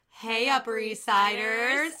Hey, Upper East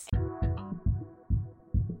Siders.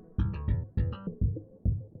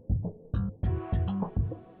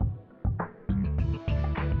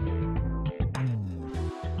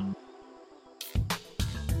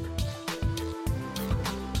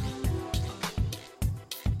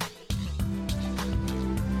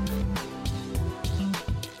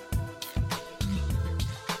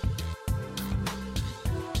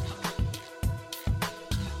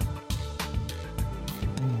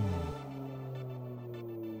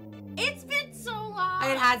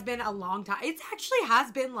 It has been a long time. It actually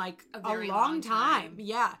has been like a very long long time.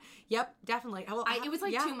 Yeah. Yep. Definitely. Well, it was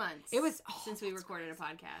like 2 months. It was since we recorded a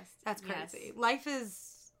podcast. That's crazy. Yes. Life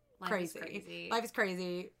is crazy. crazy. Life is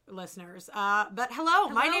crazy, listeners. But hello,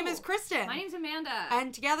 my name is Kristen. My name's Amanda.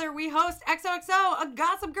 And together we host XOXO, a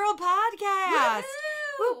Gossip Girl podcast.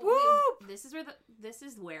 Whoop, whoop. This is where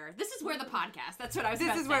the podcast. That's what I was This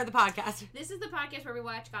about is to where say. the podcast. This is the podcast where we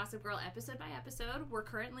watch Gossip Girl episode by episode. We're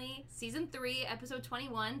currently season 3, episode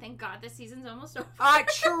 21. Thank God this season's almost over.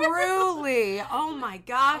 Truly. Oh my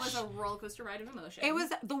gosh. It was a roller coaster ride of emotion. It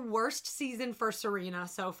was the worst season for Serena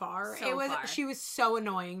so far. far. She was so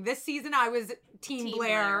annoying. This season I was Team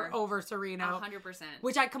Blair over Serena. 100%.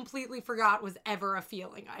 Which I completely forgot was ever a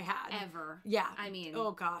feeling I had. Ever. Yeah. I mean.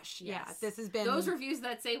 Oh gosh. Yes. Yeah. This has been. Those reviews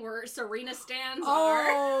that say we're Serena stans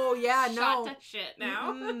Oh, yeah, shot no. to shit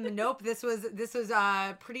now. Nope. This was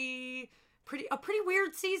a pretty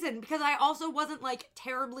weird season because I also wasn't like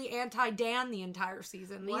terribly anti-Dan the entire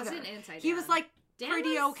season Wasn't either. anti-Dan. He was like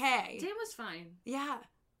pretty okay. Dan was fine. Yeah.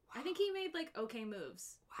 I think he made like okay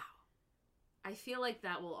moves. Wow. I feel like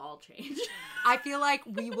that will all change. I feel like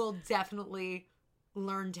we will definitely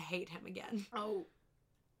learn to hate him again. Oh,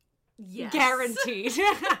 yes. Guaranteed.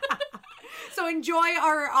 So enjoy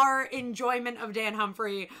our enjoyment of Dan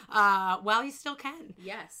Humphrey while he still can.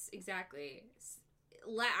 Yes, exactly.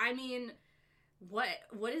 I mean, what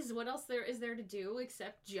else is there to do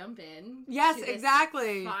except jump in? Yes, to this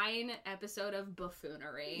exactly. Fine episode of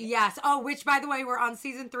buffoonery. Yes. Oh, which by the way, we're on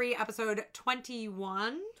season 3, episode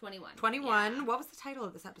 21. 21. Yeah. What was the title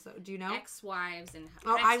of this episode? Do you know? Ex-wives and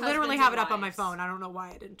Oh, I literally have it up on my wives. phone. I don't know why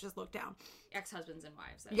I didn't just look down. Ex-husbands and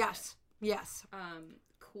wives. Yes. Yes.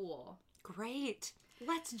 Cool. Great.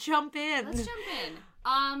 Let's jump in.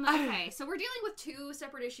 Okay, so we're dealing with 2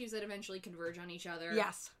 separate issues that eventually converge on each other.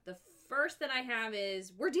 Yes. The first that I have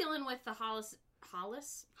is we're dealing with the Holland?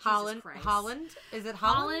 Holland? Is it Holland?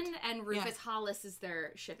 Holland and Rufus. Yes. Hollis is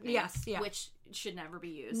their ship name. Yes, yeah. Which should never be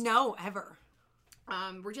used. No, ever.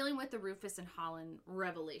 We're dealing with the Rufus and Holland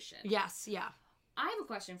revelation. Yes, yeah. I have a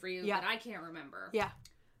question for you that I can't remember. Yeah.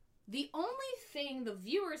 The only thing the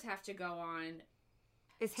viewers have to go on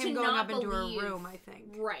is him going up into her room, I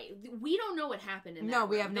think. Right. We don't know what happened in that No,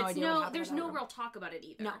 we room. have no idea what happened There's in that no room. real talk about it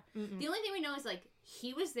either. No. The only thing we know is, like,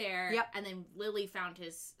 he was there, Yep. and then Lily found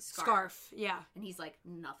his scarf. Yeah. And he's like,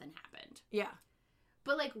 nothing happened. Yeah.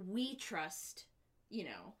 But, like, we trust,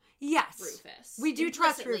 Yes. Rufus. We do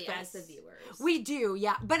trust implicitly Rufus. as the viewers. We do,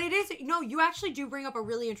 yeah. But it is, you actually do bring up a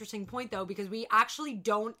really interesting point, though, because we actually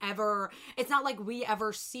don't ever, it's not like we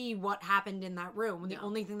ever see what happened in that room. The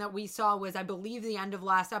only thing that we saw was, I believe, the end of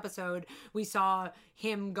last episode, we saw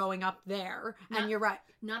him going up there. And you're right.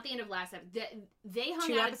 Not the end of last episode. They hung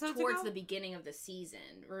 2 out episodes towards ago? the beginning of the season,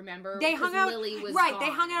 remember? They hung out, Lily was right, gone.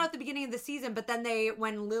 they hung out at the beginning of the season, but then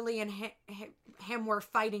when Lily and him were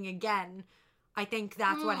fighting again, I think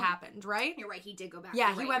that's what happened, right? You're right, he did go back.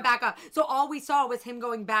 Yeah, he went back up. So all we saw was him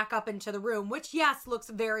going back up into the room, which, yes, looks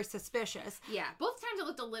very suspicious. Yeah, both times it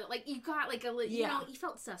looked a little, like, you got, like, a little, you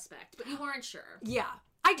felt suspect, but you weren't sure. Yeah.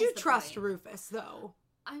 I do the trust point. Rufus, though.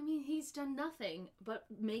 I mean, he's done nothing but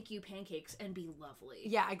make you pancakes and be lovely.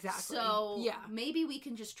 Yeah, exactly. So, yeah. maybe we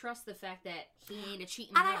can just trust the fact that he ain't a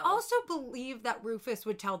cheating And girl. I also believe that Rufus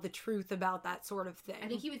would tell the truth about that sort of thing. I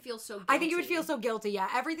think he would feel so guilty. I think he would feel so guilty, yeah.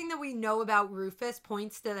 Everything that we know about Rufus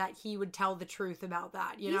points to that he would tell the truth about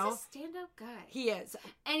that, you know? He's a stand-up guy. He is.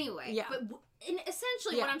 Anyway, Yeah. but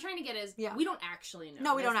essentially what I'm trying to get is, we don't actually know.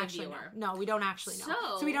 No, we don't as the actually viewer. know. No, we don't actually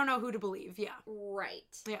know. So we don't know who to believe, yeah. Right.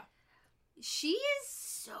 Yeah. She is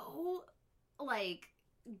so, like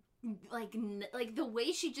the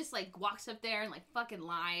way she just, like, walks up there and, like, fucking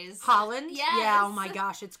lies. Holland? Yes. Yeah, oh my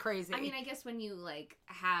gosh, it's crazy. I mean, I guess when you, like,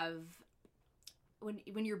 have...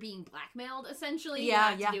 When you're being blackmailed, essentially, you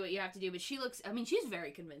have to do what you have to do. But she looks... I mean, she's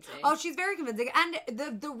very convincing. Oh, she's very convincing.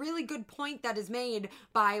 And the really good point that is made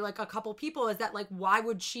by, like, a couple people is that, like,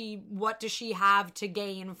 what does she have to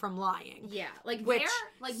gain from lying? Yeah. Like,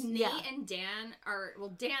 Nate and Dan are...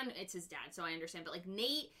 Well, Dan, it's his dad, so I understand. But, like,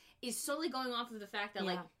 Nate is solely going off of the fact that,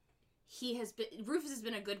 like, Rufus has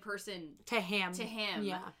been a good person to him.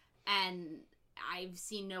 Yeah. And I've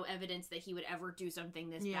seen no evidence that he would ever do something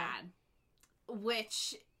this bad.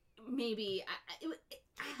 Which maybe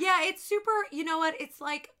yeah, it's super, you know what, it's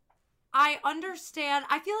like, I understand.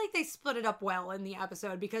 I feel like they split it up well in the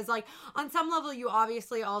episode because, like, on some level, you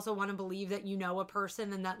obviously also want to believe that you know a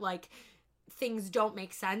person and that, like, things don't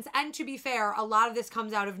make sense. And to be fair, a lot of this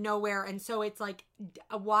comes out of nowhere. And so it's like,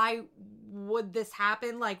 why would this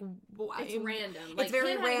happen? Like, it's random. It's like,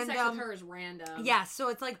 very him random. Having sex with her is random. Yeah. So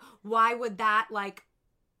it's like, why would that, like,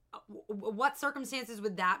 what circumstances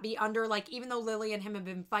would that be under? Like, even though Lily and him have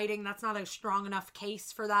been fighting, that's not a strong enough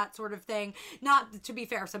case for that sort of thing. Not, to be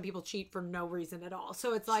fair, some people cheat for no reason at all.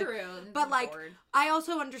 So it's like, true. But like, I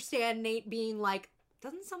also understand Nate being like,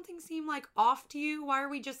 doesn't something seem like off to you? Why are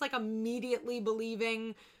we just like immediately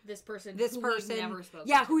believing this person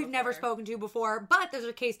we've never spoken to before? But there's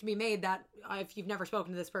a case to be made that if you've never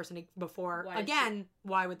spoken to this person before,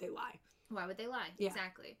 why would they lie? Why would they lie? Yeah.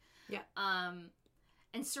 Exactly. Yeah.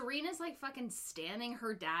 And Serena's like fucking standing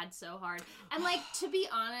her dad so hard. And like, to be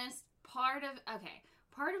honest, part of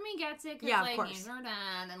me gets it because like he's her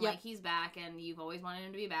dad and like he's back and you've always wanted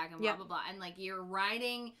him to be back and blah blah blah. And like, you're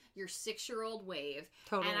riding your 6-year-old wave.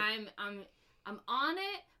 Totally. And I'm on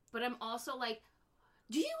it, but I'm also like,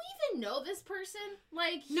 do you even know this person?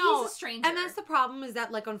 Like, he's a stranger. And that's the problem, is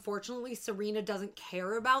that, like, unfortunately, Serena doesn't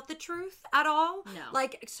care about the truth at all. No.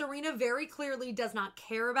 Like, Serena very clearly does not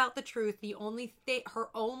care about the truth. The only her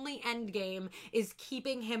only end game is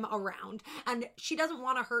keeping him around. And she doesn't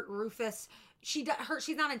want to hurt Rufus. She's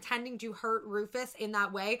not intending to hurt Rufus in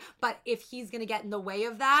that way, but if he's going to get in the way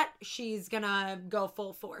of that, she's going to go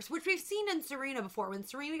full force, which we've seen in Serena before. When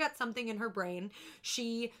Serena got something in her brain,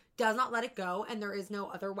 she does not let it go, and there is no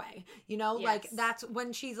other way. You know, like, that's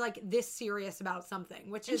when she's like this serious about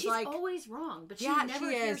something, which is like, she's always wrong, but she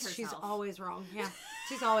never hears herself. She's always wrong. Yeah.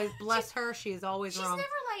 She's always, bless her, she's always wrong. She's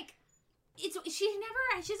never like, she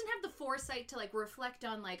doesn't have the foresight to like reflect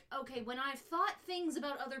on like, okay, when I've thought things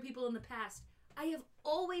about other people in the past, I have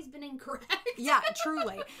always been incorrect. Yeah,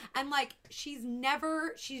 truly. And like, she's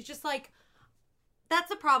just like, that's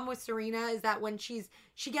the problem with Serena, is that when she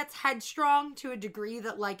gets headstrong to a degree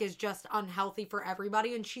that like is just unhealthy for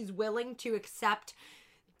everybody, and she's willing to accept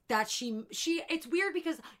that she it's weird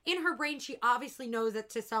because in her brain she obviously knows that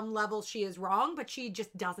to some level she is wrong, but she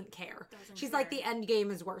just doesn't care. She's like, the end game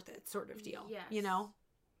is worth it sort of deal. Yes. You know?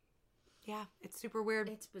 Yeah, it's super weird.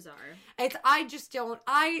 It's bizarre.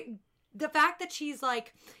 The fact that she's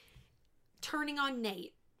like turning on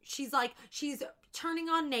Nate. She's turning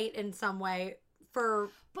on Nate in some way for...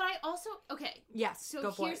 But I also... Okay. Yes, so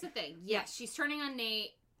go for here's the thing. Yes, she's turning on Nate,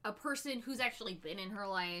 a person who's actually been in her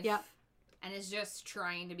life. Yep. And is just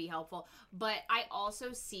trying to be helpful. But I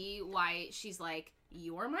also see why she's like,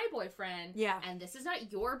 you're my boyfriend. Yeah. And this is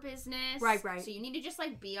not your business. Right. So you need to just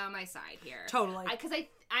like be on my side here. Totally. Because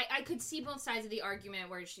I could see both sides of the argument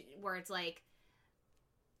where it's like,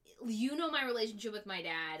 you know my relationship with my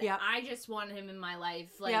dad. Yep. I just want him in my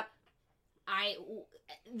life. Like, yep.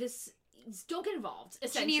 Don't get involved,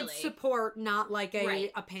 essentially. She needs support, not like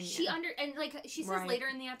a opinion. She says later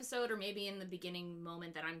in the episode, or maybe in the beginning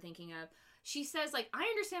moment that I'm thinking of, she says, like, I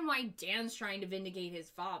understand why Dan's trying to vindicate his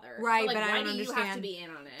father. Right, but I why don't understand. You have to be in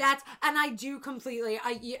on it? And I do completely,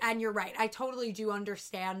 and you're right, I totally do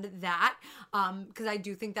understand that, because I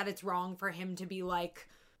do think that it's wrong for him to be, like,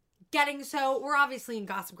 we're obviously in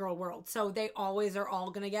Gossip Girl world, so they always are all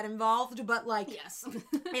gonna get involved, but, like, yes.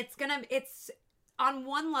 it's, on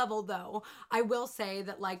one level, though, I will say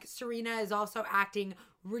that, like, Serena is also acting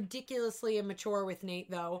ridiculously immature with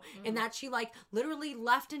Nate, though, in that she, like, literally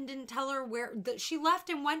left and didn't tell her she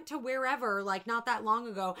left and went to wherever, like, not that long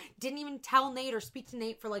ago, didn't even tell Nate or speak to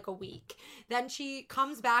Nate for, like, a week. Then she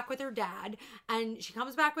comes back with her dad, and she's,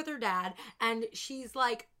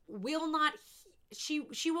 like, she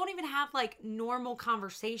won't even have, like, normal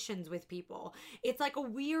conversations with people. It's, like, a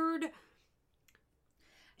weird...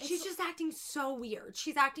 She's just acting so weird.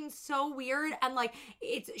 She's acting so weird, and like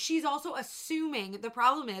she's also assuming. The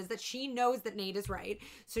problem is that she knows that Nate is right,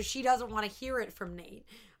 so she doesn't want to hear it from Nate.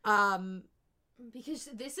 Because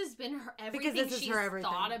this has been everything she's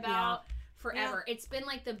thought about forever. Yeah. It's been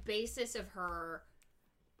like the basis of her,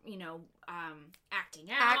 you know, acting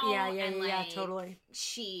out. Yeah, totally.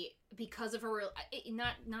 She, because of her,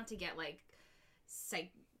 not to get like psych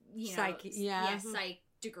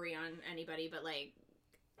degree on anybody, but like.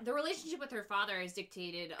 The relationship with her father has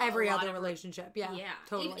dictated every other relationship. Yeah,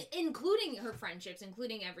 totally. Including her friendships,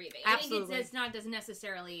 including everything. Absolutely. I think doesn't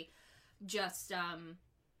necessarily just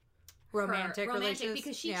romantic relations.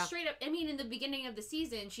 Because she straight up, I mean, in the beginning of the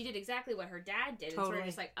season, she did exactly what her dad did. Totally. And sort of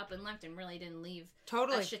just like up and left and really didn't leave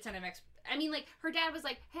a shit ton of I mean, like, her dad was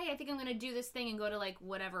like, hey, I think I'm going to do this thing and go to, like,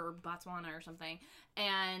 whatever, Botswana or something.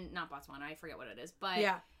 And, not Botswana, I forget what it is. But,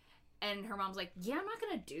 and her mom's like, yeah, I'm not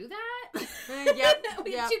going to do that.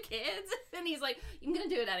 We have 2 kids. And he's like, I'm going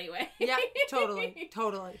to do it anyway. Yeah, totally.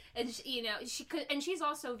 And, she, she could, and she's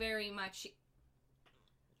also very much,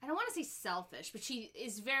 I don't want to say selfish, but she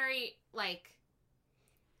is very, like,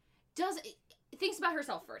 thinks about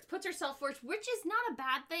herself first, puts herself first, which is not a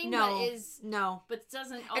bad thing. But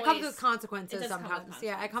doesn't always. It comes with consequences sometimes.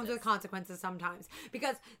 Yeah, it comes with consequences sometimes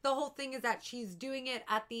because the whole thing is that she's doing it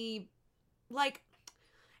at the, like,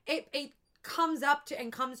 it comes up to and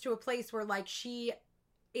comes to a place where like she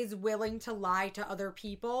is willing to lie to other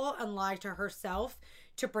people and lie to herself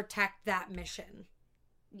to protect that mission.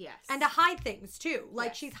 Yes, and to hide things too.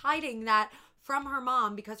 Like she's hiding that from her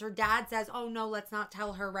mom because her dad says, oh no, let's not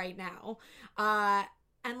tell her right now.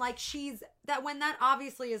 And like that when that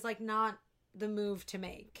obviously is like not the move to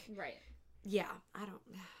make. Right. Yeah. I know.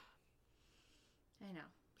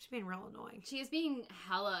 She's being real annoying. She is being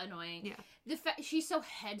hella annoying. Yeah. She's so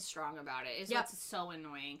headstrong about it is what's so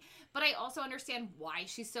annoying. But I also understand why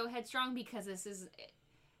she's so headstrong because this is...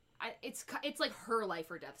 It's like her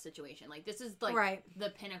life or death situation. Like this is like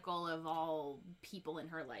the pinnacle of all people in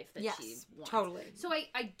her life that she wants. Totally. So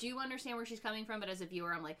I do understand where she's coming from, but as a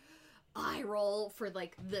viewer, I'm like, eye roll for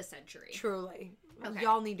like the century. Truly. Okay.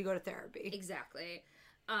 Y'all need to go to therapy. Exactly.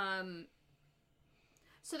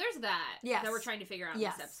 So there's that that we're trying to figure out in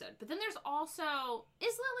this episode. But then there's also,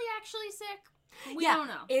 is Lily actually sick? We don't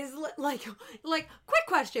know. Is like quick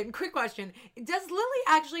question. Does Lily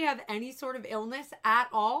actually have any sort of illness at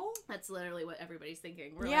all? That's literally what everybody's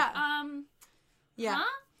thinking. We're like, huh? Yep.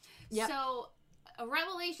 So a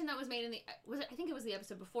revelation that was made in I think it was the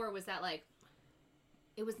episode before was that like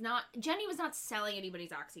Jenny was not selling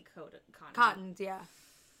anybody's OxyContin. Cottons, yeah.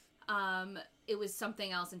 It was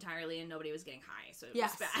something else entirely and nobody was getting high, so it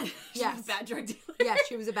was bad. She was a bad drug dealer. Yeah,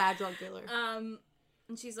 she was a bad drug dealer.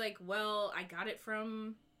 And she's like, well, I got it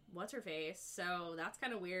from what's-her-face, so that's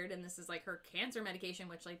kind of weird, and this is, like, her cancer medication,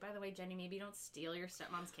 which, like, by the way, Jenny, maybe don't steal your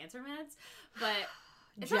stepmom's cancer meds, but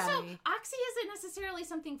it's also, Oxy isn't necessarily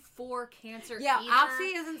something for cancer either. Oxy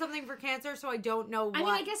isn't something for cancer, so I don't know what... I mean,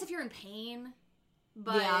 I guess if you're in pain,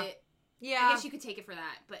 but I guess you could take it for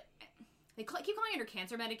that, but they keep calling it her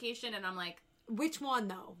cancer medication, and I'm like... Which one,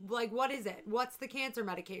 though? Like, what is it? What's the cancer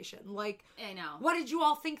medication? Like... I know. What did you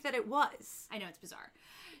all think that it was? I know, it's bizarre.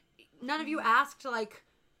 None of you asked, like,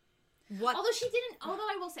 what... Although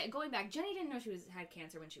I will say, going back, Jenny didn't know she had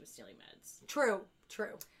cancer when she was stealing meds. True.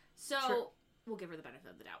 So, we'll give her the benefit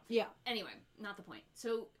of the doubt. Yeah. Anyway, not the point.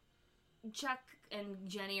 So, Chuck and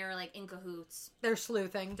Jenny are, like, in cahoots. They're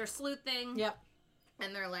sleuthing. Yep.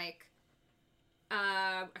 And they're like...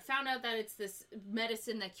 I found out that it's this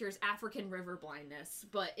medicine that cures African river blindness,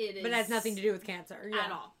 but it has nothing to do with cancer.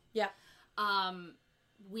 At all. Yeah.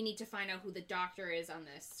 We need to find out who the doctor is on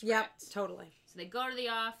this script. Yep, totally. So they go to the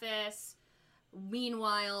office.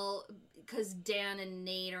 Meanwhile, because Dan and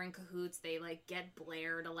Nate are in cahoots, they, like, get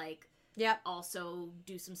Blair to, like, also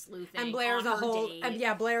do some sleuthing. And Blair's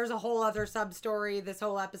Blair's a whole other sub-story this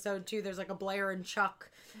whole episode, too. There's, like, a Blair and Chuck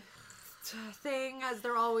thing, as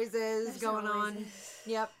there always is, going on.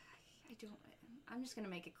 Yep. I'm just gonna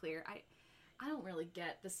make it clear. I don't really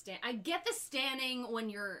get the I get the standing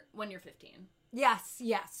when you're 15.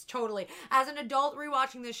 Yes, totally. As an adult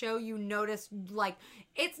rewatching the show, you notice, like,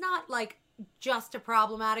 it's not, like, just a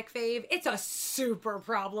problematic fave. It's a super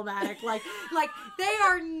problematic. Like they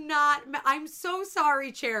are not... I'm so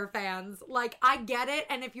sorry, Cher fans. Like, I get it.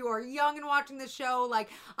 And if you are young and watching the show, like,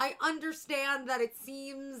 I understand that it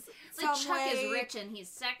seems like Chuck is rich and he's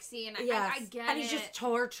sexy and I get it. And he's just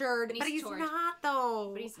tortured. But he's not,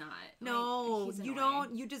 though. But he's not. No, like, you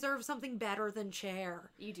don't. You deserve something better than Cher.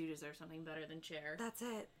 You do deserve something better than Cher. That's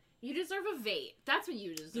it. You deserve a Vate. That's what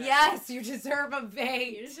you deserve. Yes, you deserve a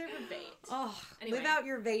Vate. You deserve a Vate. Oh, anyway. Live out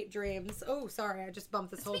your Vate dreams. Oh, sorry, I just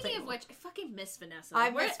bumped this whole thing. Speaking of which, I fucking miss Vanessa.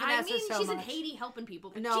 I miss Vanessa so much. She's in Haiti helping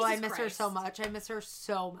people. But no, I miss her so much. I miss her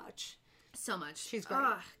so much. So much. She's great.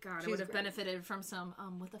 Oh, God, I would have benefited from some,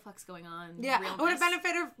 what the fuck's going on? Yeah, I would have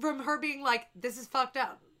benefited from her being like, this is fucked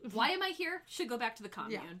up. Why am I here? Should go back to the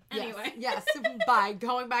commune. Yeah. Anyway. Yes. Bye.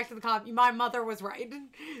 Going back to the commune. My mother was right.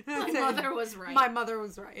 My mother was right. My mother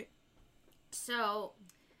was right. So,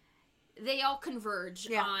 they all converge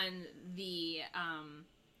on the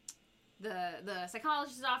the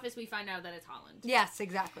psychologist's office, we find out that it's Holland. Yes,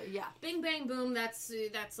 exactly. Yeah. Bing, bang, boom. That's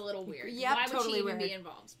a little weird. Yep, Why totally would she even weird. be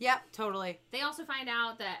involved? Yep, totally. They also find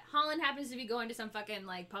out that Holland happens to be going to some fucking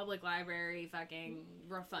like public library fucking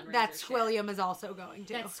fundraiser. That Squilliam is also going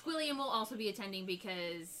to. That Squilliam will also be attending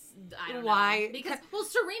because I don't Why? know. Because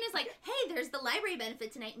Serena's like, hey, there's the library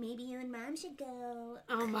benefit tonight. Maybe you and Mom should go.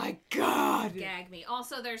 Oh my god. Gag me.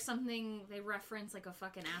 Also, there's something they reference like a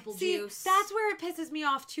fucking apple See, juice. that's where it pisses me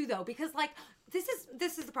off too, though, because like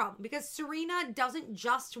this is the problem, because Serena doesn't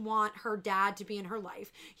just want her dad to be in her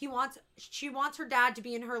life. She wants her dad to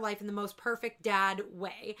be in her life in the most perfect dad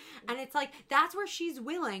way. And it's like that's where she's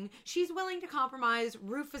willing to compromise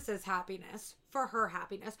Rufus's happiness for her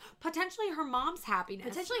happiness, potentially her mom's happiness,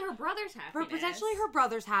 potentially her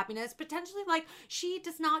brother's happiness, potentially like she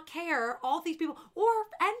does not care, all these people,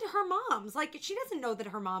 and her mom's, like she doesn't know that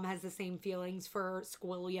her mom has the same feelings for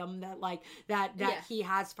Squilliam that he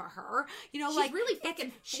has for her, you know. She's like really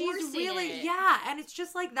fucking she's really it. Yeah, and it's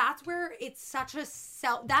just like that's where it's such a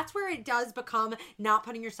that's where it does become not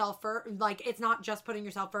putting yourself first. Like it's not just putting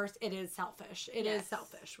yourself first, it is selfish. It is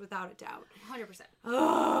selfish without a doubt.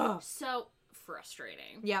 100%. So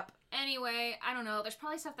frustrating. Yep. Anyway, I don't know. There's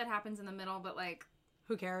probably stuff that happens in the middle, but like,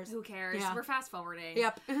 who cares? Yeah. We're fast forwarding.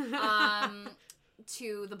 Yep.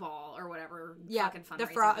 To the ball or whatever. Yeah. Fucking fundraiser The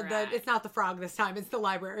frog. It's not the frog this time. It's the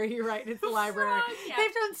library. You're right. It's the library. Frog, yeah.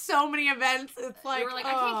 They've done so many events. It's like we're like,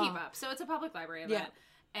 I can't keep up. So it's a public library event,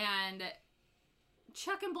 and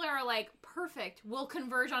Chuck and Blair are like, perfect. We'll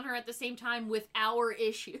converge on her at the same time with our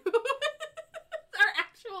issue.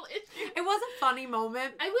 Issue. It was a funny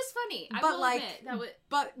moment. It was funny. I will admit that was.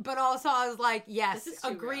 But also I was like, yes,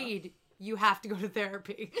 agreed. Real. You have to go to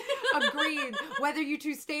therapy. Agreed. Whether you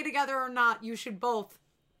two stay together or not, you should both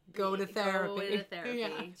go to therapy. Yeah.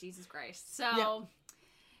 Jesus Christ. So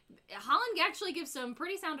Holland actually gives some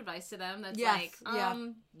pretty sound advice to them. That's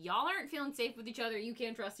y'all aren't feeling safe with each other. You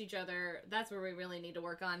can't trust each other. That's where we really need to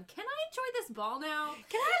work on. Can I enjoy this ball now?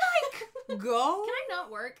 Can I go? Can I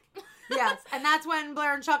not work? Yes, and that's when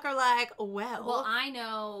Blair and Chuck are like, well, I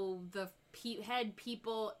know the head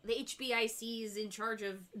people, the HBIC's in charge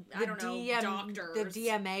of, doctors. The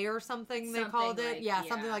DMA or something they called it.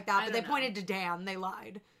 Something like that. But they pointed to Dan. They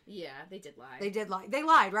lied. Yeah, they did lie. They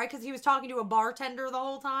lied, right? Because he was talking to a bartender the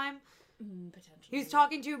whole time. Potentially. He was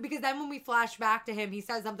talking to, because then when we flash back to him, he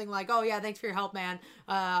says something like, "Oh yeah, thanks for your help, man.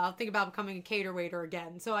 I'll think about becoming a cater waiter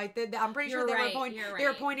again." So I'm pretty sure they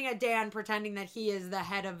were pointing at Dan, pretending that he is the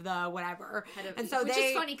head of the whatever. Which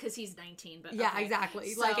is funny because he's 19, but yeah,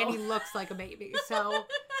 exactly. So, and he looks like a baby. So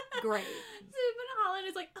great. But Holland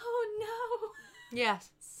is like, "Oh no."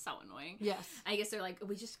 Yes. So annoying. Yes. I guess they're like,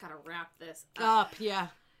 "We just gotta wrap this up." Yeah.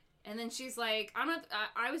 And then she's like,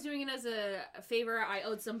 I was doing it as a favor. I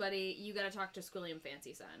owed somebody. You got to talk to Squilliam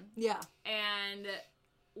Fancy Son. Yeah. And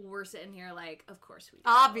we're sitting here like, of course we do.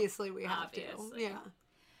 Obviously we have to. Yeah.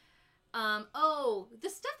 The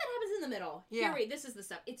stuff that happens in the middle. Yeah. Here, this is the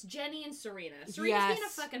stuff. It's Jenny and Serena. Serena's being a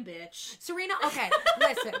fucking bitch. Serena, okay,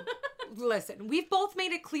 listen. We've both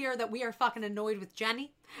made it clear that we are fucking annoyed with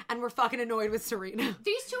Jenny, and we're fucking annoyed with Serena.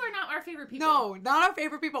 These two are not our favorite people. No, not our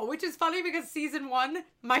favorite people, which is funny because season 1,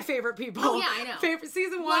 my favorite people. Oh, yeah, I know.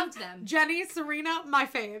 Season 1, loved them. Jenny, Serena, my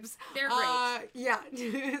faves. They're great. Yeah.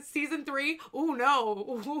 Season 3, ooh,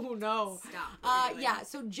 no. Stop. Yeah,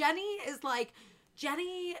 so Jenny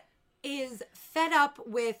is fed up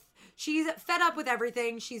with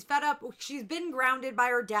everything. She's fed up. She's been grounded by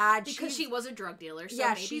her dad. Because she was a drug dealer, so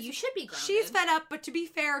maybe you should be grounded. She's fed up, but to be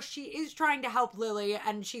fair, she is trying to help Lily,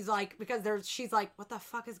 and she's like, what the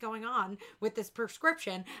fuck is going on with this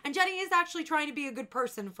prescription? And Jenny is actually trying to be a good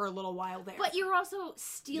person for a little while there. But you're also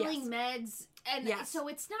stealing meds, and so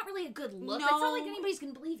it's not really a good look. No, it's not like anybody's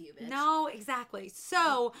gonna believe you, bitch. No, exactly.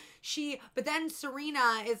 So but then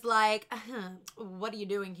Serena is like, what are you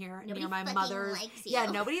doing here near my mother's? Yeah,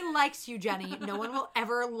 nobody likes you, Jenny. No one will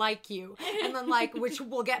ever like you. And then which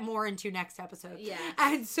we'll get more into next episode. Yeah.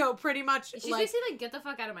 And so pretty much she's basically like, get the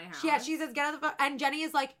fuck out of my house. Yeah, she says, get out of the fuck. And Jenny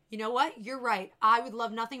is like, you know what? You're right. I would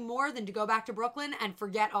love nothing more than to go back to Brooklyn and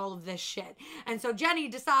forget all of this shit. And so Jenny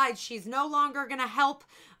decides she's no longer gonna help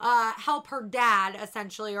her dad,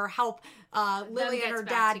 essentially, or help Lily and her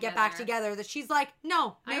dad get back together. That she's like,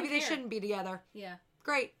 no, maybe they shouldn't be together. Yeah.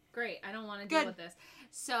 Great. I don't want to deal with this.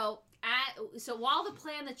 So while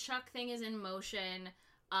the Chuck thing is in motion,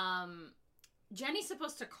 Jenny's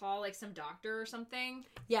supposed to call like some doctor or something.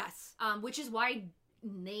 Yes. Which is why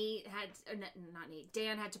Dan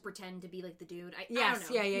had to pretend to be like the dude. I don't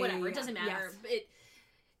know. Yeah, whatever. Yeah, it doesn't matter. Yes.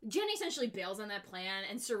 Jenny essentially bails on that plan,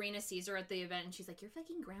 and Serena sees her at the event, and she's like, "You're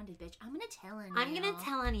fucking grounded, bitch. I'm gonna tell on you. I'm gonna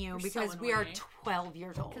tell on you because we are 12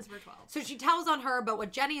 years old. Because we're 12. So she tells on her, but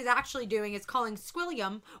what Jenny is actually doing is calling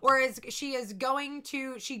Squilliam,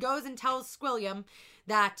 she goes and tells Squilliam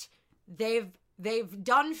that they've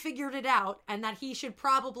figured it out and that he should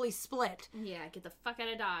probably split. Yeah, get the fuck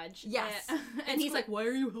out of Dodge. Yes. And he's like, "Why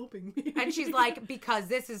are you helping me?" And she's like, "Because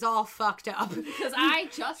this is all fucked up. Because I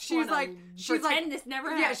just pretend this never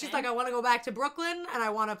happened." Yeah, she's like, "I want to go back to Brooklyn and I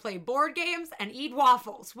want to play board games and eat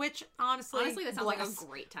waffles," which honestly that sounds like a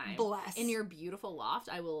great time. Bless. In your beautiful loft,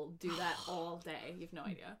 I will do that all day. You have no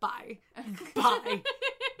idea. Bye. Bye.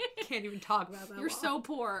 Can't even talk about that. You're so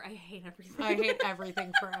poor. I hate everything. I hate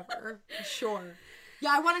everything forever. Sure.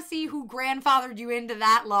 Yeah, I want to see who grandfathered you into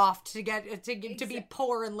that loft to get to be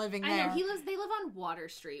poor and living there. I know they live on Water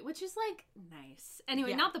Street, which is like nice.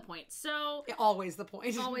 Anyway, not the point. So always the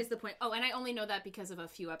point. Always the point. Oh, and I only know that because of a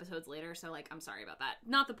few episodes later. So like, I'm sorry about that.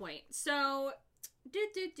 Not the point. So.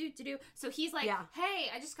 So he's like, "Hey,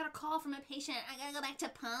 I just got a call from a patient. I gotta go back to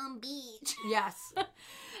Palm Beach." Yes.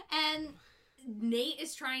 And Nate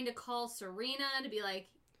is trying to call Serena to be like,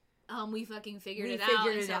 we fucking figured it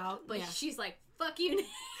out. But she's like, "Fuck you,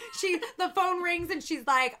 Nate." The phone rings and she's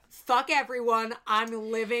like, "Fuck everyone.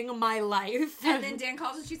 I'm living my life." And then Dan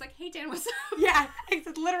calls and she's like, "Hey, Dan, what's up?" Yeah,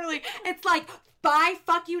 it's like, "Bye,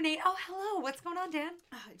 fuck you, Nate." "Oh, hello. What's going on, Dan?"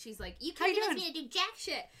 And she's like, "You can't convince me to do jack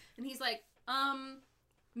shit." And he's like,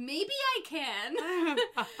 maybe I can.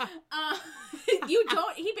 You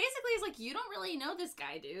don't. He basically is like, "You don't really know this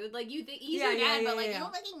guy, dude. Like, you think he's your dad, but like, you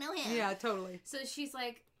don't fucking know him." Yeah, totally. So she's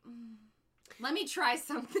like, "Let me try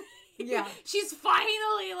something." Yeah. She's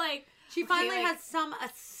finally like. She finally has a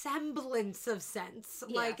semblance of sense.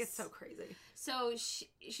 Yes. Like, it's so crazy. So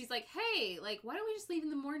she's like, "Hey, like, why don't we just leave in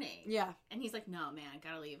the morning?" Yeah. And he's like, "No, man,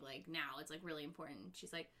 gotta leave like now. It's like really important."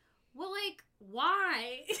 She's like, "Well, like,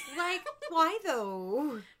 why?" Like, why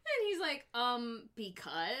though? And he's like,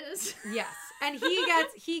 because. Yes. And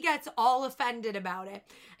he gets all offended about it.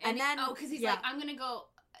 And then because he's like, "I'm gonna go."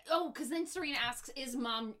 Oh, because then Serena asks, "Is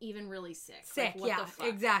Mom even really sick?" Sick, like, what the fuck?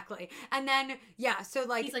 Exactly. And then, so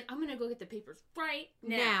like... He's like, "I'm gonna go get the papers right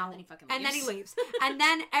now." And then he fucking leaves. And then he leaves. And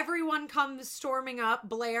then everyone comes storming up.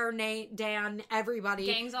 Blair, Nate, Dan, everybody.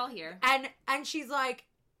 Gang's all here. And she's like...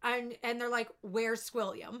 And they're like, "Where's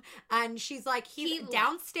Squilliam?" And she's like, he's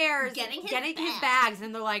downstairs getting his bags.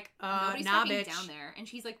 And they're like, nobody's nah, fucking bitch. Down there. And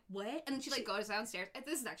she's like, "What?" And then she like goes downstairs.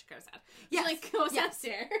 This is actually kind of sad. Yes. She like goes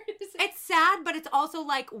downstairs. It's sad, but it's also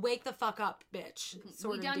like, wake the fuck up, bitch.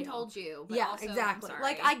 We done deal. Told you. But also, exactly.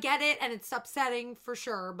 Like, I get it, and it's upsetting for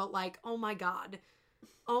sure, but like, oh my god.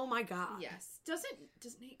 Oh my god. Yes. Does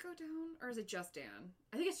Nate go down? Or is it just Dan?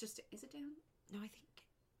 I think it's just, is it Dan? No, I think.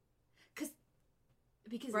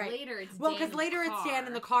 Because later it's it's Dan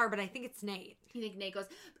in the car, but I think it's Nate. You think Nate goes,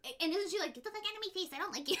 and isn't she like, "Get the fuck out of my face, I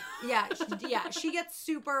don't like you." Yeah, she gets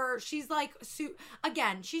super, she's like,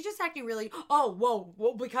 again, she's just acting really,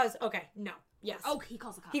 whoa, because, okay, no. Yes. Oh, he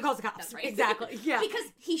calls the cops. He calls the cops. That's right. Exactly. Yeah. Because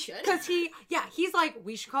he should. Because he's like,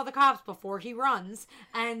 "We should call the cops before he runs."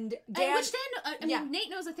 And Dan... which then,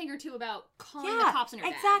 Nate knows a thing or two about calling the cops on your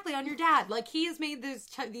dad. Exactly, on your dad. Like, he has made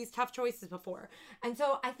these tough choices before. And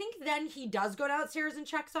so I think then he does go downstairs and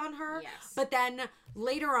checks on her. Yes. But then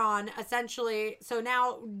later on, essentially, so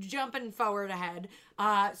now jumping forward ahead,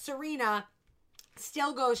 Serena...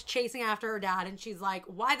 still goes chasing after her dad, and she's like,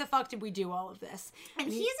 "Why the fuck did we do all of this?" And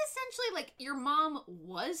he's essentially like, "Your mom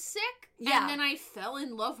was sick, and then I fell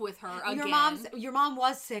in love with her again. Your mom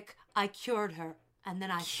was sick. I cured her, and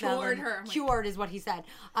then I cured her. Cured is what he said.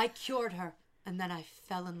 I cured her, and then I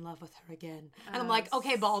fell in love with her again." And I'm like,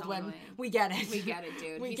 "Okay, Baldwin, so we get it. We get it,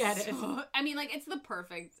 dude. We get it." I mean, like, it's the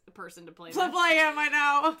perfect person to play. To play him, I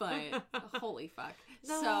know. But holy fuck.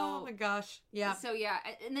 No, so, oh my gosh. Yeah. So yeah,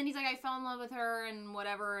 and then he's like, "I fell in love with her and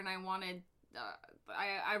whatever, and I wanted,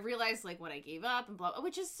 I realized like what I gave up and blah,"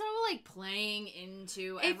 which is so like playing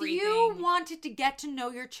into everything. If you wanted to get to know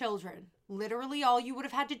your children, literally all you would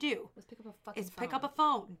have had to do was pick up a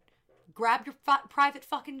phone, grab your private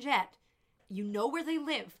fucking jet. You know where they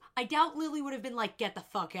live. I doubt Lily would have been like, "Get the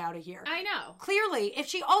fuck out of here." I know. Clearly, if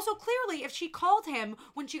she called him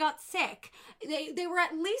when she got sick, they were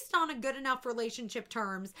at least on a good enough relationship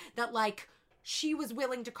terms that like she was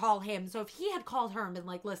willing to call him. So if he had called her and been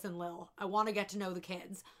like, "Listen, Lil, I want to get to know the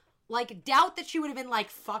kids," like, doubt that she would have been like,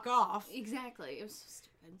 "Fuck off." Exactly. It was so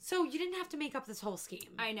stupid. So you didn't have to make up this whole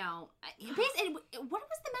scheme. I know. Basically, what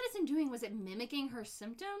was the medicine doing? Was it mimicking her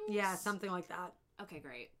symptoms? Yeah, something like that. Okay,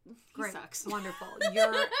 great. Great. He sucks. Wonderful.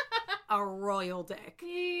 You're a royal dick.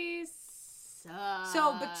 He sucks.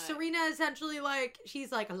 So, but Serena essentially, like,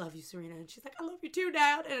 she's like, I love you, Serena. And she's like, I love you too,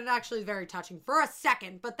 Dad. And it actually is very touching for a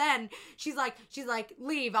second. But then she's like,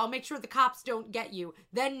 leave. I'll make sure the cops don't get you.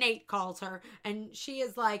 Then Nate calls her. And she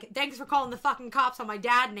is like, thanks for calling the fucking cops on my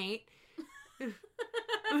dad, Nate. And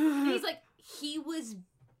he's like,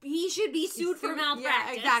 he should be sued for malpractice.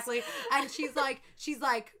 Yeah, exactly. And she's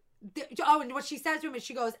like, oh, and what she says to him is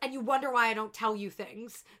she goes, and you wonder why I don't tell you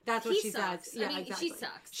things. That's what she says. Yeah, exactly. She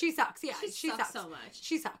sucks. She sucks. Yeah, she sucks so much.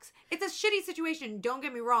 She sucks. It's a shitty situation. Don't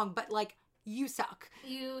get me wrong, but like, you suck.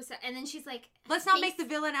 And then she's like, let's not make the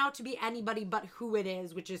villain out to be anybody but who it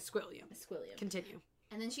is, which is Squilliam. Continue.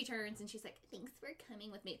 And then she turns and she's like, thanks for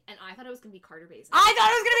coming with me. And I thought it was going to be Carter Bazin. I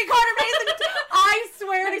thought it was going to be Carter Bazin. I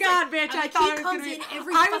swear to God, bitch. I thought it was going to be.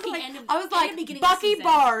 Every fucking end of I was like, Bucky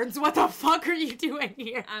Barnes, what the fuck are you doing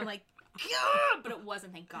here? I'm like, God! But it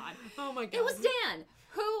wasn't, thank God. Oh my God. It was Dan.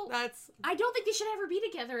 Who, I don't think they should ever be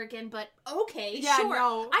together again, but okay, yeah, sure.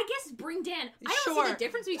 No. I guess bring Dan. I don't see the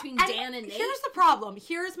difference between Dan and Nate. Here's the problem.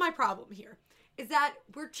 Here's my problem here. Is that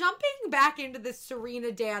we're jumping back into this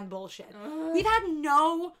Serena Dan bullshit. We've had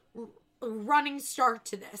no running start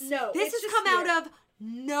to this. No, this has come out of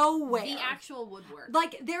nowhere. The actual woodwork.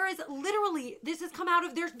 Like, there is literally, this has come out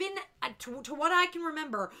of, there's been, to what I can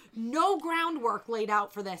remember, no groundwork laid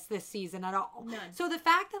out for this season at all. None. So the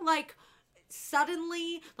fact that, like,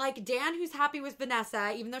 suddenly, like, Dan, who's happy with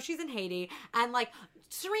Vanessa, even though she's in Haiti, and, like,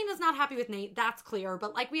 Serena's not happy with Nate, that's clear,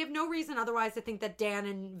 but, like, we have no reason otherwise to think that Dan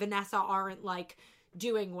and Vanessa aren't, like,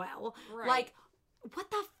 doing well. Right. Like,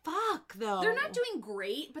 what the fuck, though? They're not doing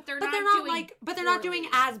great, but they're not doing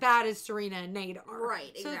as bad as Serena and Nate are. Right,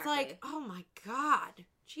 exactly. So it's like, oh my God.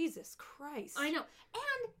 Jesus Christ. I know.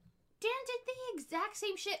 And Dan did the exact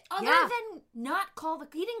same shit other than not call the...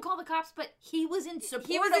 He didn't call the cops, but he was in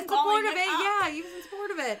support of it. Yeah, he was in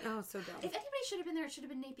support of it. Oh, so dumb. If anybody should have been there, it should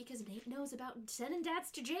have been Nate, because Nate knows about sending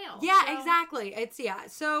dads to jail. Yeah, so. Exactly.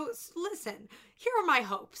 So listen, here are my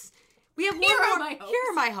hopes. We have Here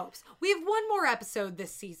are my hopes. We have one more episode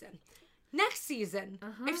this season. Next season,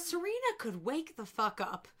 if Serena could wake the fuck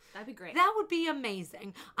up, that'd be great. That would be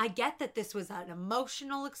amazing. I get that this was an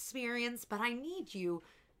emotional experience, but I need you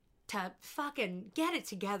to fucking get it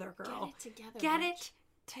together, girl. Get it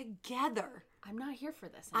together. I'm not here for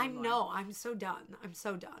this anymore. I know. I'm so done.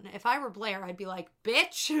 If I were Blair, I'd be like,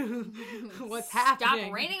 bitch, what's happening?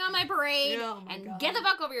 Stop raining on my parade and get the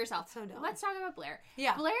fuck over yourself. So dumb. Let's talk about Blair.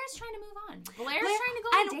 Yeah. Blair's trying to move on. Blair's trying to go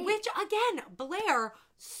on a date. Which, again, Blair,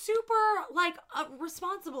 super, like,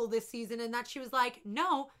 responsible this season in that she was like,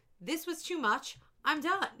 no, this was too much. I'm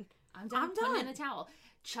done. I'm done. Putting in a towel.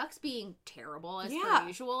 Chuck's being terrible as per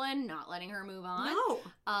usual and not letting her move on.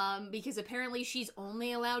 No. Because apparently she's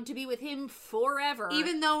only allowed to be with him forever.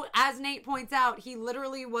 Even though, as Nate points out, he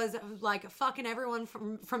literally was like fucking everyone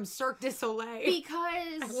from Cirque du Soleil.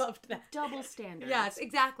 Because I loved that. Double standards. Yes,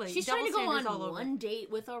 exactly. She's trying to go on one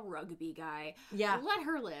date with a rugby guy. Yeah. Let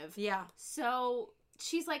her live. Yeah. So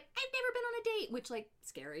she's like, I've never been on a date, which, like,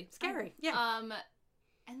 scary. Yeah.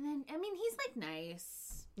 And then, I mean, he's like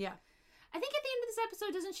nice. Yeah. I think at the end of this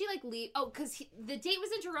episode, doesn't she, like, leave? Oh, because the date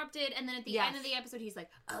was interrupted, and then at the end of the episode, he's like,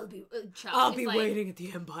 I'll be waiting at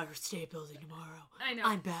the Empire State Building tomorrow. I know.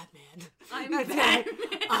 I'm Batman. I'm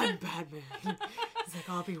Batman. He's like,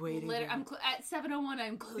 I'll be waiting. At 7:01,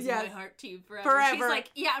 I'm closing my heart to you forever. She's like,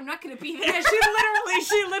 yeah, I'm not going to be there. Yeah,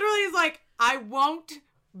 she literally is like, I won't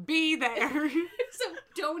be there. So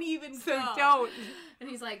don't even go. Don't. And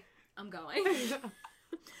he's like, I'm going.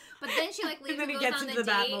 But then she, like, leaves and goes on the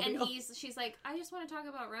date, and she's like, I just want to talk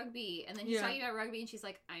about rugby. And then he's talking about rugby, and she's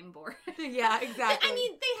like, I'm bored. Yeah, exactly. I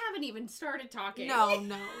mean, they haven't even started talking. No.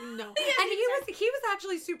 And he was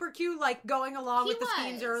actually super cute, like, going along with the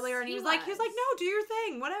schemes earlier, and he was like, no, do your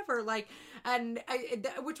thing, whatever, like, and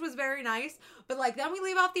which was very nice. But, like, then we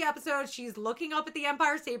leave off the episode, she's looking up at the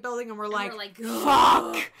Empire State Building, and we're like,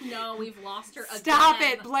 fuck! No, we've lost her again. Stop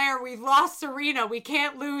it, Blair, we've lost Serena, we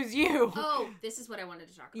can't lose you. Oh, this is what I wanted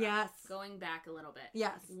to talk about. Yes. Going back a little bit.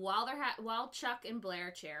 Yes. While Chuck and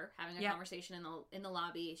Blair having a conversation in the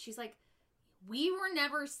lobby, she's like, we were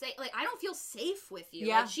never safe. Like, I don't feel safe with you.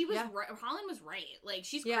 Yeah. Like, she was right. Holland was right. Like,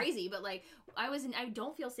 she's crazy, but, like, I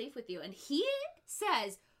don't feel safe with you. And he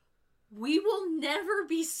says, we will never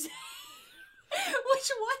be safe.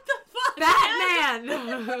 Which, what the fuck?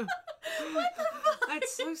 Batman! What the fuck?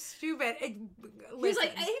 That's so stupid. He's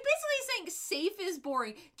basically saying safe is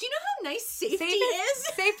boring. Do you know how nice safety is?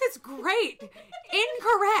 Safe is great.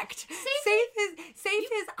 Incorrect. Safe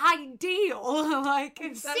is ideal. Like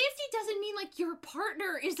safety doesn't mean like your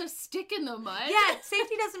partner is a stick in the mud. Yeah,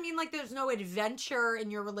 safety doesn't mean like there's no adventure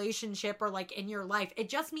in your relationship or like in your life. It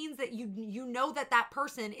just means that you know that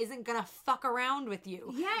person isn't gonna fuck around with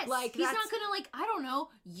you. Yes, like he's not gonna like, I don't know,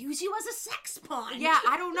 use you as a sex pawn. Yeah,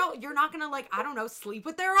 I don't know. You're not gonna like, I don't know, sleep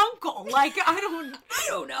with their uncle. Like I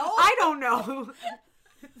don't know.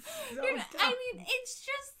 So I mean, it's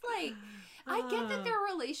just like I get that their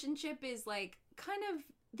relationship is like kind of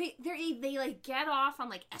they like get off on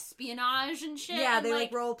like espionage and shit. Yeah, and they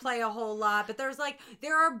like role play a whole lot, but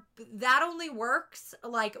that only works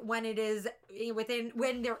like when it is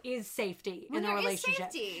when there is safety in a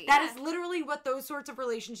relationship. That is literally what those sorts of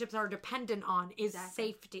relationships are dependent on is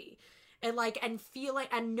safety. And feeling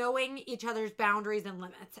and knowing each other's boundaries and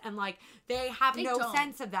limits. And like they have no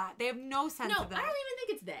sense of that. They have no sense of that. I don't even think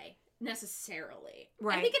it's they necessarily.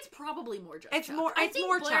 Right. I think it's probably more just Chuck. It's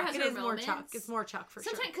more Chuck. It is more Chuck. It's more Chuck for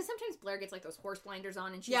sure. Because sometimes Blair gets like those horse blinders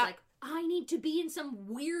on and she's like, I need to be in some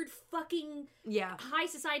weird fucking high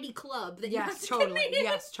society club that yes, totally.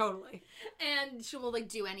 Yes, totally. And she will like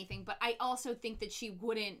do anything. But I also think that she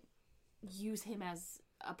wouldn't use him as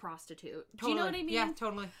a prostitute. Totally. Do you know what I mean? Yeah,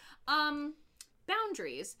 totally.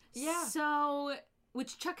 Boundaries. Yeah. So,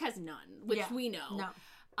 which Chuck has none, which we know.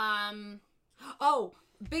 No. Oh,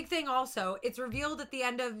 big thing also, it's revealed at the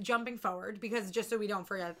end of Jumping Forward, because just so we don't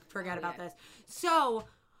forget about this. So,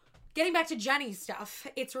 getting back to Jenny's stuff,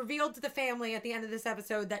 it's revealed to the family at the end of this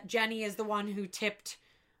episode that Jenny is the one who tipped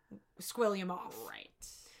Squilliam off. Right.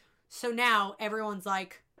 So now everyone's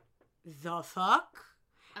like, the fuck?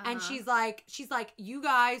 And she's like, you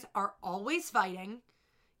guys are always fighting.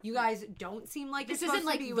 You guys don't seem like this you're supposed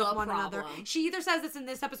like to be with one another. She either says this in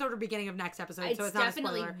this episode or beginning of next episode, so it's not a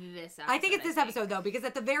spoiler. This episode, I think it's this episode though, because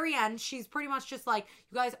at the very end, she's pretty much just like,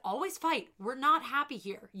 you guys always fight. We're not happy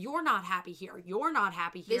here. You're not happy here. You're not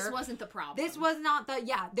happy here. This wasn't the problem. This was not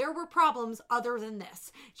there were problems other than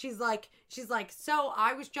this. She's like, so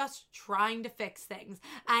I was just trying to fix things.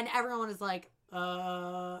 And everyone is like,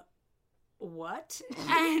 what?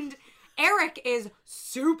 And Eric is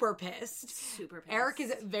super pissed. Eric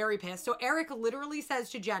is very pissed. So Eric literally says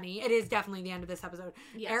to Jenny, it is definitely the end of this episode.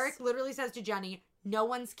 Yes. Eric literally says to Jenny, no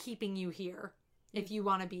one's keeping you here if you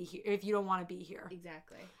want to be here, if you don't want to be here.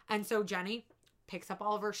 Exactly. And so Jenny picks up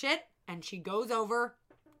all of her shit and she goes over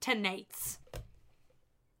to Nate's.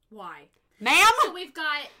 Why? Ma'am? So we've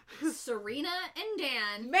got Serena and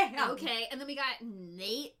Dan. Ma'am. Okay. And then we got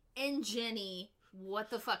Nate and Jenny. What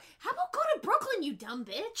the fuck? How about go to Brooklyn, you dumb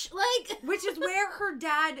bitch? Like, which is where her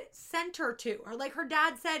dad sent her to. Or like her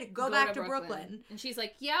dad said, go back to Brooklyn. And she's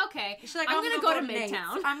like, yeah, okay. She's like, I'm gonna go to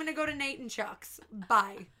Midtown. I'm gonna go to Nate and Chuck's.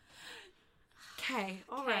 Bye. Okay.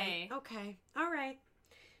 All right. Okay. All right.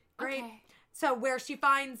 Great. Okay. So where she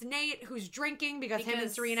finds Nate, who's drinking because him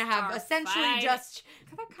and Serena have essentially just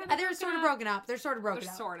they're sort of broken up. They're sort of broken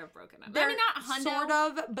up. They're not hundo. Sort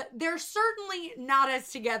of, but they're certainly not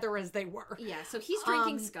as together as they were. Yeah. So he's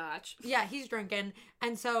drinking scotch. Yeah, he's drinking,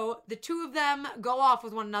 and so the two of them go off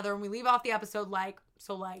with one another, and we leave off the episode like,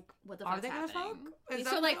 what the are they gonna fuck?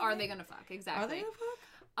 Are they gonna fuck? Exactly. Are they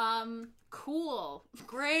gonna fuck? Cool.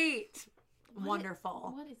 Great.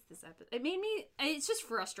 Wonderful. What is this episode? It made me. It's just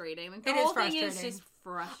frustrating. Like, the whole thing is just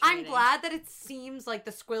frustrating. I'm glad that it seems like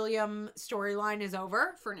the Squilliam storyline is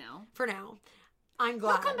over for now. I'm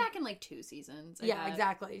glad. He'll come back in like 2 seasons. Yeah,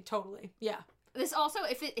 exactly. Totally. Yeah. This also,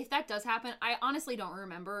 if that does happen, I honestly don't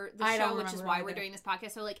remember the show, which is why we're doing this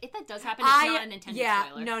podcast. So, like, if that does happen, it's not an intended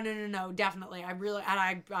spoiler. No, definitely.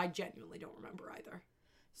 I genuinely don't remember either.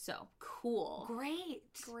 So, cool. Great.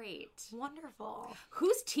 Wonderful.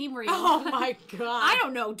 Whose team were you on? Oh my god. I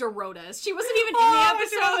don't know, Dorota's. She wasn't even in the episode.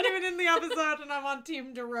 She wasn't even in the episode, and I'm on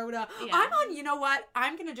Team Dorota. Yeah. I'm on, you know what?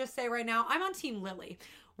 I'm going to just say right now, I'm on Team Lily.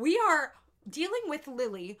 We are dealing with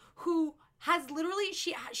Lily, who has literally,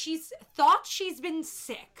 she's thought she's been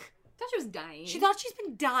sick. Thought she was dying. She thought she's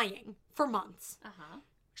been dying for months.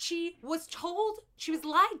 She was told, she was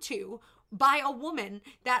lied to by a woman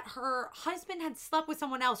that her husband had slept with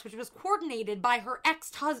someone else, which was coordinated by her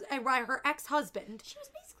ex-husband. She was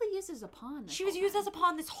basically used as a pawn. She was used as a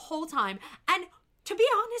pawn this whole time. And to be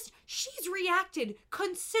honest, she's reacted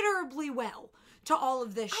considerably well to all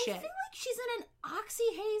of this shit. I feel like she's in an oxy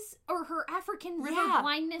haze or her African river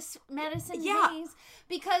blindness medicine haze,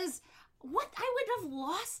 because What? I would have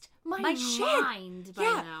lost my mind by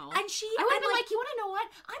now. And I would have been like, you want to know what?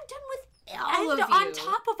 I'm done with all of you. And on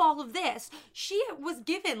top of all of this, she was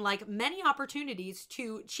given, like, many opportunities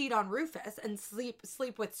to cheat on Rufus and sleep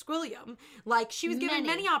with Squilliam. Like, she was given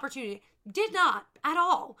many opportunities. Did not, at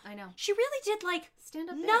all. I know. She really did, like, stand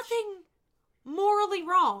up, nothing morally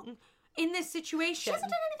wrong in this situation. She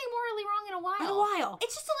hasn't done anything morally wrong in a while.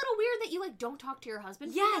 It's just a little weird that you, like, don't talk to your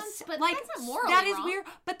husband for months, but like, that's not morally wrong. That is weird.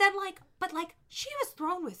 But then, like, she was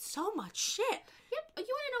thrown with so much shit. Yep. You want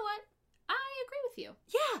to know what? I agree with you.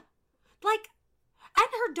 Yeah. Like, and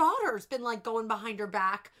her daughter's been, like, going behind her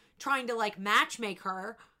back, trying to, like, matchmake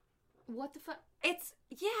her. What the fuck? It's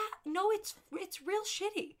real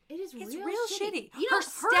shitty. It is real shitty. You know,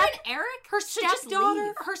 her and Eric, her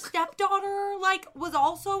stepdaughter, like, was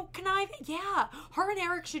also conniving. Yeah, her and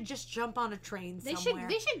Eric should just jump on a train somewhere.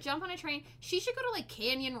 They should jump on a train. She should go to, like,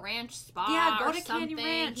 Canyon Ranch Spa. Yeah, go to something. Canyon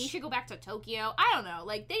Ranch. He should go back to Tokyo. I don't know.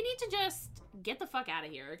 Like, they need to just get the fuck out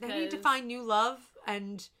of here. They need to find new love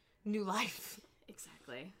and new life.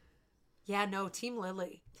 Exactly. Yeah. No. Team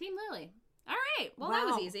Lily. Team Lily. All right. Well, that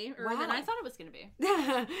was easy. Or than I thought it was going to be.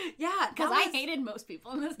 Yeah. Because I hated most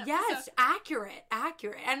people in this episode. Yes. Accurate.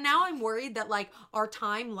 And now I'm worried that, like, our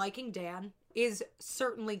time liking Dan is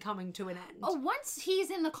certainly coming to an end. Oh, once he's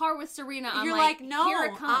in the car with Serena, I'm You're like, no. Here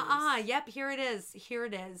it comes. Yep. Here it is.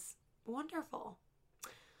 Wonderful.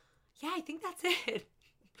 Yeah, I think that's it.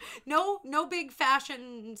 No big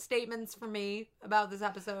fashion statements for me about this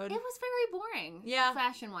episode. It was very boring. Yeah.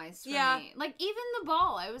 Fashion-wise for me. Like, even the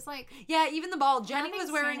ball, I was like... Yeah, even the ball. Jenny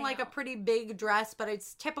was wearing, like, a pretty big dress, but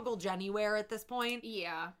it's typical Jenny wear at this point.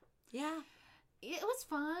 Yeah. Yeah. It was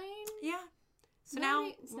fine. Yeah. So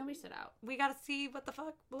nobody stood out. We gotta see what the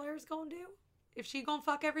fuck Blair's gonna do. If she gonna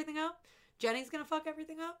fuck everything up, Jenny's gonna fuck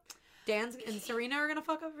everything up, Dan and Serena are gonna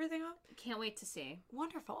fuck everything up. Can't wait to see.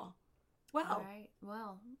 Wonderful. Well. All right.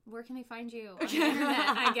 Well, where can they find you on the internet,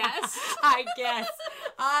 I guess?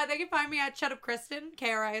 They can find me at Shut Up Kristen,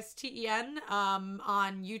 Kristen,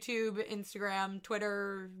 on YouTube, Instagram,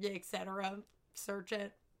 Twitter, etc. Search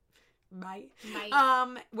it. Bye.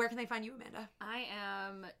 Where can they find you, Amanda? I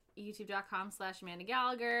am youtube.com/Amanda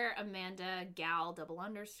Gallagher, Amanda Gal __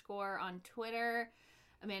 on Twitter,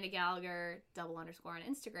 Amanda Gallagher _ on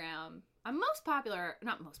Instagram. I'm most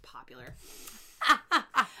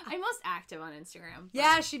active on Instagram.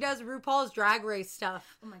 Yeah, she does RuPaul's Drag Race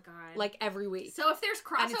stuff. Oh my god. Like every week. So if there's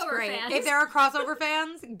crossover fans. If there are crossover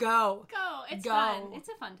fans, go. It's fun. It's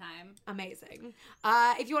a fun time. Amazing.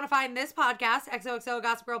 If you want to find this podcast, XOXO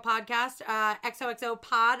Gossip Girl Podcast, XOXO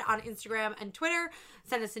Pod on Instagram and Twitter,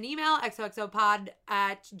 send us an email,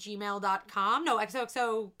 xoxopod@gmail.com. No,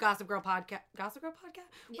 XOXO Gossip Girl Podcast. Gossip Girl Podcast?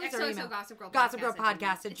 Where's our email? Gossip Girl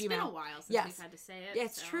Podcast at Gmail. It's been a while since we've had to say it.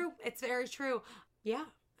 It's true. It's very true. Yeah.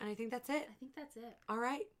 And I think that's it. All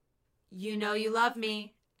right. You know you love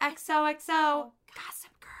me. XOXO Gossip